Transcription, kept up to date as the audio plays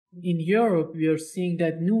In Europe, we are seeing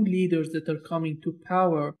that new leaders that are coming to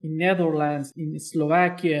power in Netherlands, in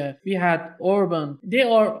Slovakia. We had Orban. They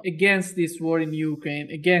are against this war in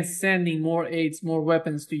Ukraine, against sending more aids, more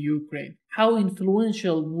weapons to Ukraine. How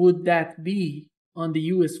influential would that be on the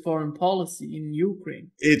U.S. foreign policy in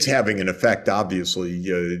Ukraine? It's having an effect, obviously.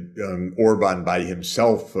 Orban by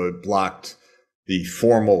himself blocked the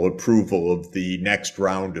formal approval of the next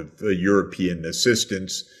round of European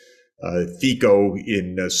assistance. Fico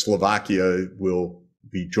in Slovakia will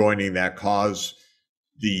be joining that cause.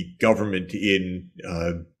 The government in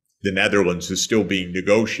the Netherlands is still being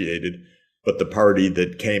negotiated, but the party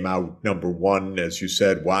that came out number one, as you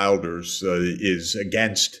said, Wilders, is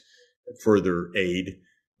against further aid.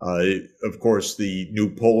 Of course, the new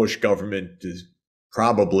Polish government is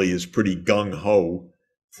pretty gung-ho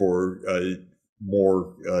for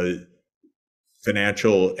more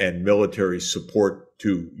financial and military support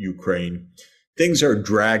to Ukraine. Things are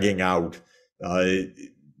dragging out,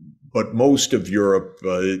 but most of Europe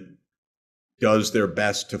does their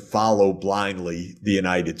best to follow blindly the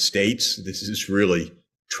United States. This is really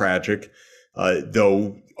tragic,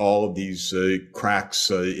 though all of these cracks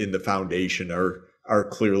in the foundation are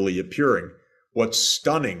clearly appearing. What's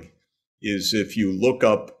stunning is if you look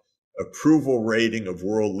up approval rating of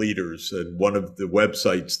world leaders, and one of the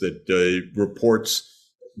websites that reports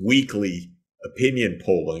weekly opinion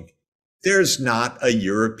polling, there's not a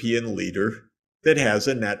European leader that has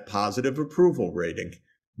a net positive approval rating.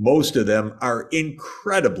 Most of them are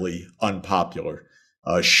incredibly unpopular.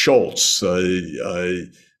 Scholz,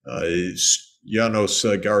 Jonas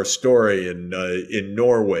Gahr Støre in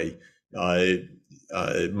Norway,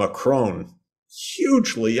 Macron,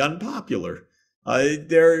 hugely unpopular.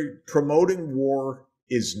 They're promoting war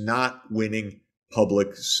is not winning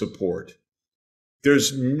public support.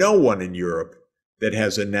 There's no one in Europe that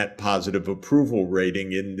has a net positive approval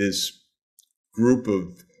rating in this group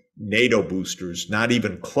of NATO boosters, not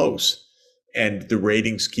even close. And the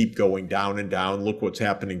ratings keep going down and down. Look what's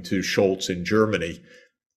happening to Scholz in Germany.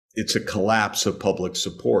 It's a collapse of public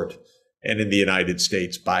support. And in the United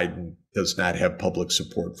States, Biden does not have public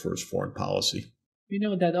support for his foreign policy. We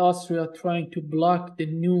know that Austria are trying to block the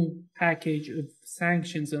new package of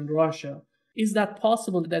sanctions on Russia. Is that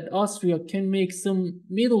possible that Austria can make some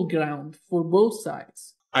middle ground for both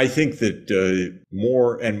sides? I think that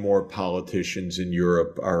more and more politicians in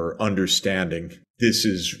Europe are understanding this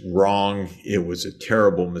is wrong. It was a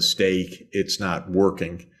terrible mistake. It's not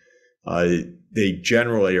working. They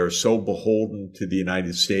generally are so beholden to the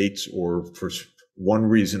United States, or for one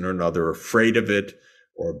reason or another afraid of it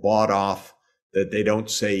or bought off, that they don't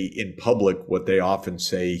say in public what they often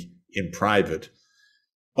say in private.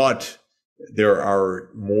 But there are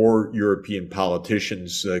more European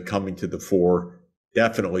politicians coming to the fore,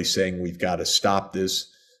 definitely saying we've got to stop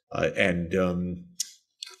this, and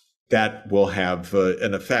that will have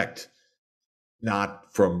an effect, not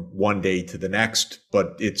from one day to the next,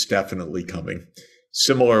 but it's definitely coming.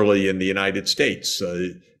 Similarly, in the United States,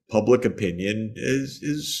 public opinion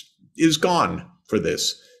is gone for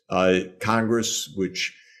this. Congress,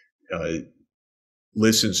 which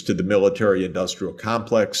listens to the military-industrial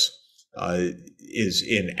complex, is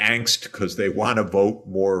in angst because they want to vote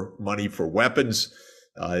more money for weapons.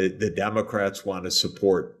 The Democrats want to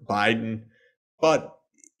support Biden, but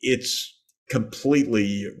it's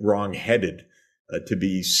completely wrong-headed to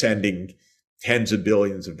be sending tens of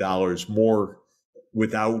billions of dollars more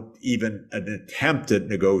without even an attempt at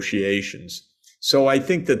negotiations. So I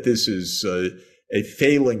think that this is a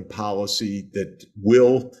failing policy that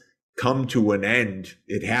will come to an end.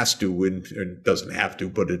 It has to, and it doesn't have to,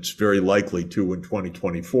 but it's very likely to in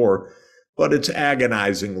 2024. But it's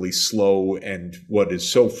agonizingly slow. And what is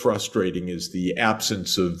so frustrating is the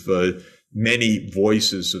absence of many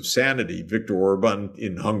voices of sanity. Viktor Orban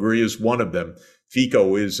in Hungary is one of them.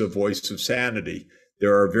 Fico is a voice of sanity.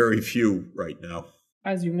 There are very few right now.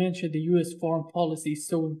 As you mentioned, the U.S. foreign policy is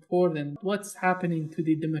so important. What's happening to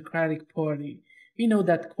the Democratic Party? We know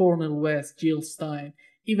that Cornel West, Jill Stein,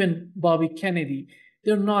 even Bobby Kennedy,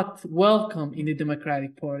 they're not welcome in the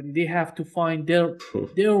Democratic Party. They have to find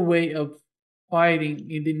their way of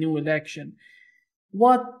fighting in the new election.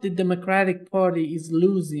 What the Democratic Party is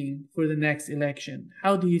losing for the next election?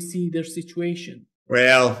 How do you see their situation?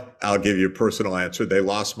 Well, I'll give you a personal answer. They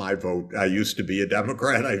lost my vote. I used to be a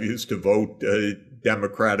Democrat. I used to vote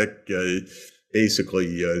Democratic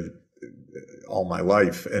basically all my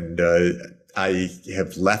life. And I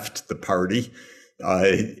have left the party.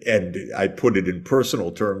 And I put it in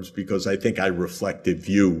personal terms because I think I reflect a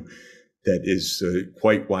view that is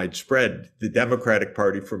quite widespread. The Democratic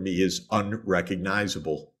Party for me is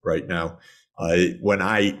unrecognizable right now. When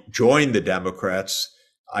I joined the Democrats,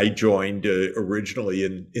 I joined originally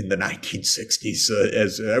in the 1960s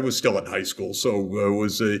as I was still in high school, so I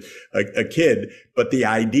was a kid. But the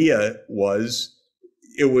idea was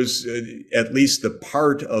it was at least the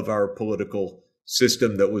part of our political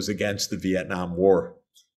system that was against the Vietnam War.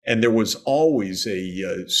 And there was always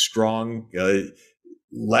a strong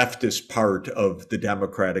leftist part of the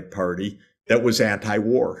Democratic Party that was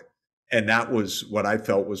anti-war. And that was what I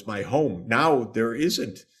felt was my home. Now there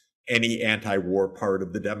isn't any anti-war part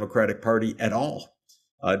of the Democratic Party at all.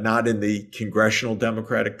 Not in the Congressional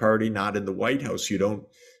Democratic Party, not in the White House. You don't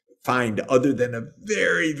find, other than a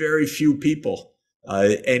very, very few people,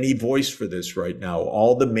 any voice for this right now.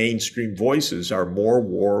 All the mainstream voices are more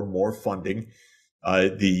war, more funding.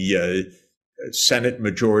 The Senate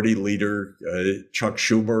Majority Leader Chuck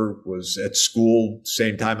Schumer was at school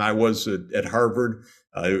same time I was at Harvard.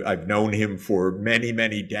 I've known him for many,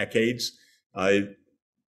 many decades.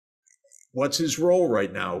 What's his role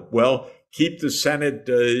right now? Well, keep the Senate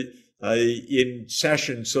in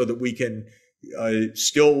session so that we can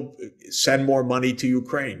still send more money to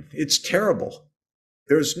Ukraine. It's terrible.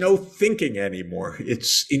 There's no thinking anymore.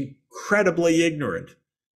 It's incredibly ignorant.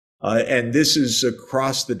 And this is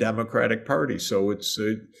across the Democratic Party. So it's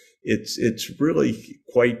really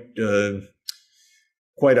quite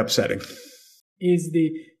upsetting. Is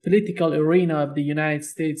the political arena of the United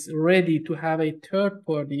States ready to have a third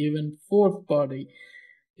party, even fourth party?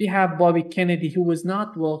 We have Bobby Kennedy, who was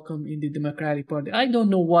not welcome in the Democratic Party. I don't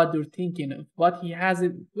know what they're thinking of, but he has a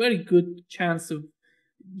very good chance of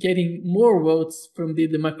getting more votes from the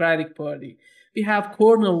Democratic Party. We have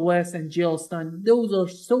Cornel West and Jill Stein. Those are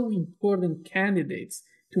so important candidates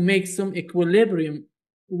to make some equilibrium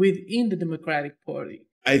within the Democratic Party.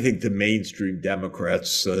 I think the mainstream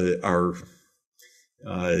Democrats are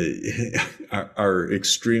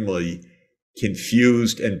extremely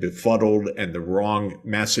confused and befuddled, and the wrong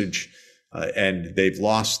message, and they've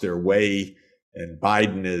lost their way. And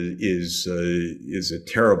Biden is a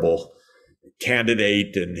terrible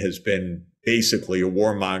candidate and has been basically a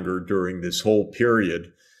warmonger during this whole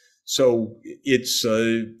period. So it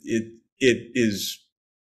is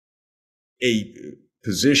a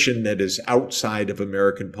position that is outside of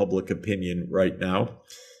American public opinion right now.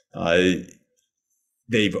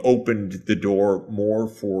 They've opened the door more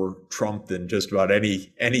for Trump than just about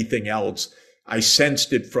anything else. I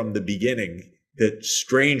sensed it from the beginning that,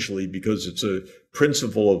 strangely, because it's a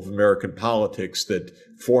principle of American politics that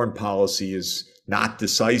foreign policy is not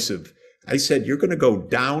decisive, I said, you're going to go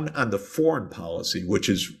down on the foreign policy, which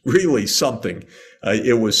is really something.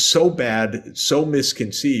 It was so bad, so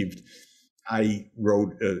misconceived. I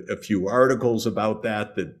wrote a few articles about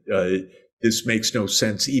that this makes no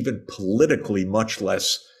sense, even politically, much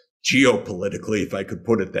less geopolitically, if I could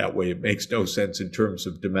put it that way. It makes no sense in terms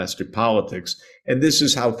of domestic politics. And this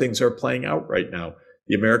is how things are playing out right now.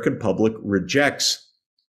 The American public rejects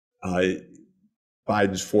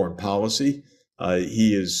Biden's foreign policy.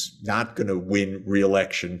 He is not going to win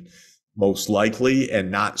re-election, most likely,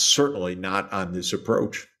 and certainly not on this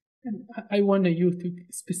approach. And I want you to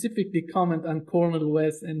specifically comment on Cornel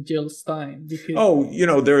West and Jill Stein.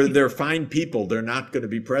 They're fine people. They're not going to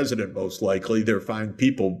be president, most likely. They're fine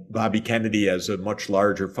people. Bobby Kennedy has a much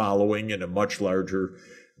larger following and a much larger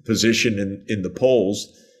position in the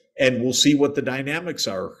polls. And we'll see what the dynamics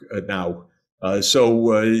are now.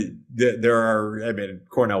 There are,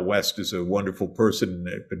 Cornel West is a wonderful person.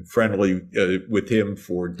 I've been friendly with him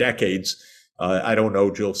for decades. I don't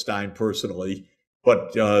know Jill Stein personally,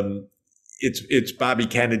 but it's Bobby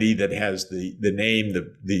Kennedy that has the name,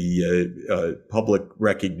 the public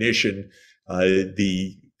recognition,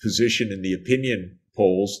 the position in the opinion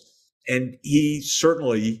polls, and he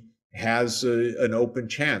certainly has an open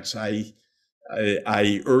chance. I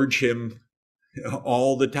urge him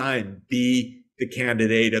all the time, be the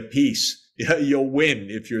candidate of peace. You'll win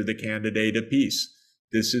if you're the candidate of peace.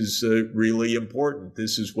 This is really important.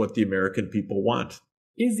 This is what the American people want.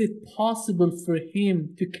 Is it possible for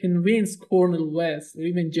him to convince Cornel West or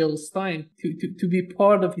even Jill Stein to be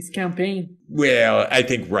part of his campaign? Well, I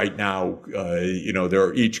think right now,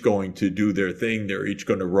 they're each going to do their thing. They're each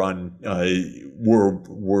going to run.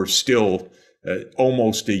 We're still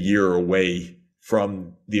almost a year away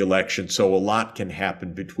from the election. So a lot can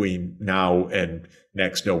happen between now and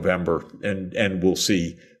next November, and we'll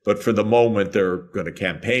see. But for the moment, they're going to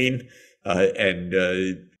campaign.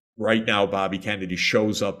 Right now, Bobby Kennedy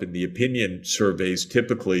shows up in the opinion surveys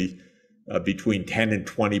typically between 10 and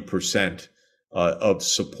 20% of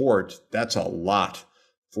support. That's a lot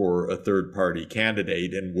for a third party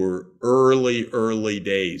candidate. And we're early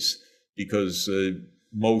days because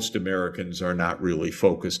most Americans are not really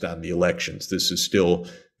focused on the elections. This is still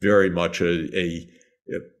very much a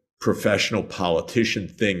professional politician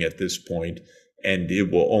thing at this point, and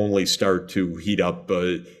it will only start to heat up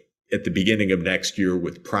at the beginning of next year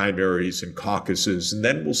with primaries and caucuses, and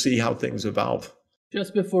then we'll see how things evolve.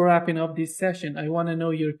 Just before wrapping up this session, I want to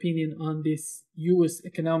know your opinion on this U.S.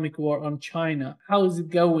 economic war on China. How is it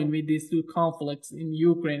going with these two conflicts in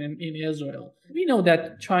Ukraine and in Israel? We know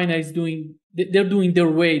that China is they're doing their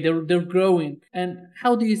way, they're growing. And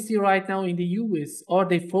how do you see right now in the U.S.? Are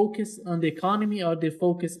they focused on the economy? Are they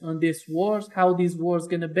focused on these wars? How these wars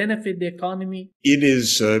going to benefit the economy? It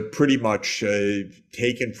is pretty much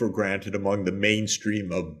taken for granted among the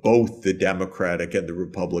mainstream of both the Democratic and the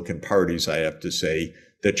Republican parties, I have to say,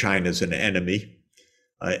 that China's an enemy.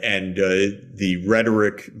 And the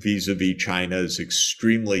rhetoric vis-a-vis China is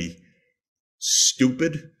extremely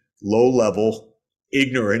stupid, low-level,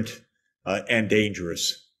 ignorant, and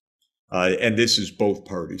dangerous. And this is both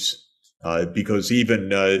parties, because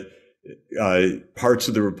even parts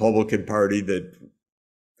of the Republican Party that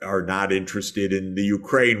are not interested in the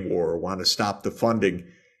Ukraine war, want to stop the funding,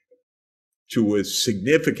 to a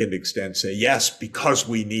significant extent say, yes, because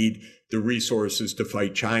we need the resources to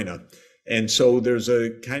fight China. And so there's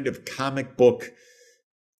a kind of comic book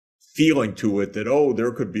feeling to it that, oh,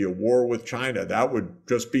 there could be a war with China. That would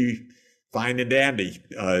just be fine and dandy.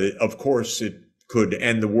 Of course, it could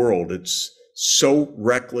end the world. It's so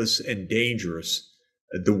reckless and dangerous,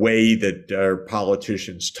 the way that our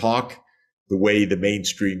politicians talk, the way the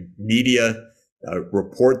mainstream media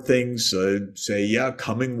report things, say, yeah,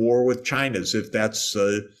 coming war with China, as if that's,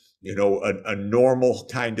 a normal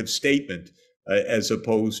kind of statement, as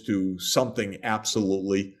opposed to something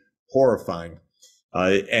absolutely horrifying.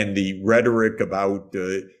 And the rhetoric about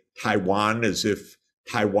Taiwan, as if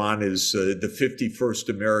Taiwan is the 51st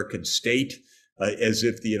American state, as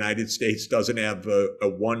if the United States doesn't have a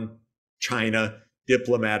one China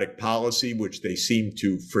diplomatic policy, which they seem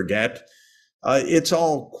to forget. It's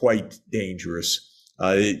all quite dangerous.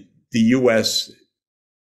 The U.S.,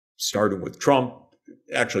 starting with Trump,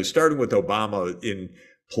 actually starting with Obama in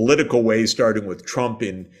political ways, starting with Trump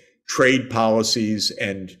in trade policies,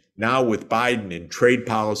 and now with Biden in trade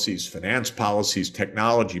policies, finance policies,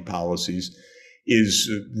 technology policies, is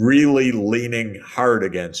really leaning hard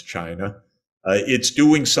against China. It's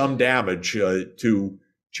doing some damage to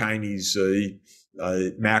Chinese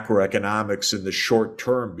macroeconomics in the short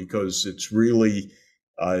term, because it's really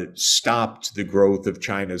stopped the growth of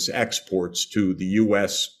China's exports to the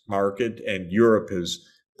U.S. market, and Europe has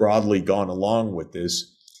broadly gone along with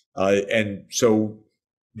this. And so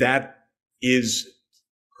that is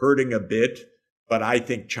hurting a bit, but I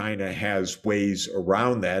think China has ways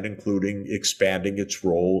around that, including expanding its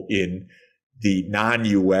role in the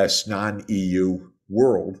non-U.S., non-EU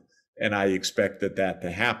world, and I expect that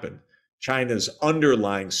to happen. China's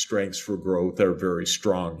underlying strengths for growth are very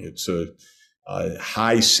strong. It's a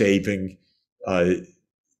high-saving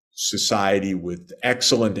society with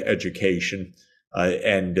excellent education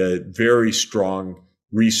and very strong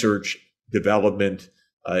research, development,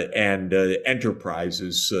 and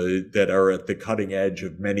enterprises that are at the cutting edge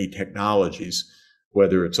of many technologies,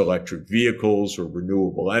 whether it's electric vehicles or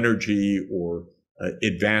renewable energy or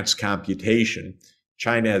advanced computation.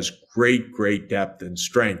 China has great depth and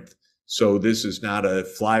strength. So this is not a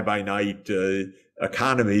fly-by-night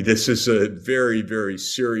economy. This is a very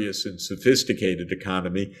serious and sophisticated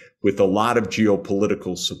economy with a lot of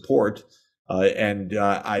geopolitical support. And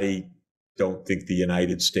I don't think the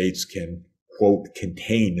United States can, quote,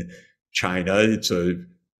 contain China. It's a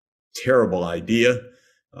terrible idea,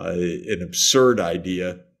 an absurd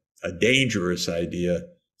idea, a dangerous idea,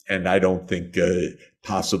 and I don't think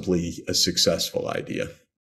possibly a successful idea.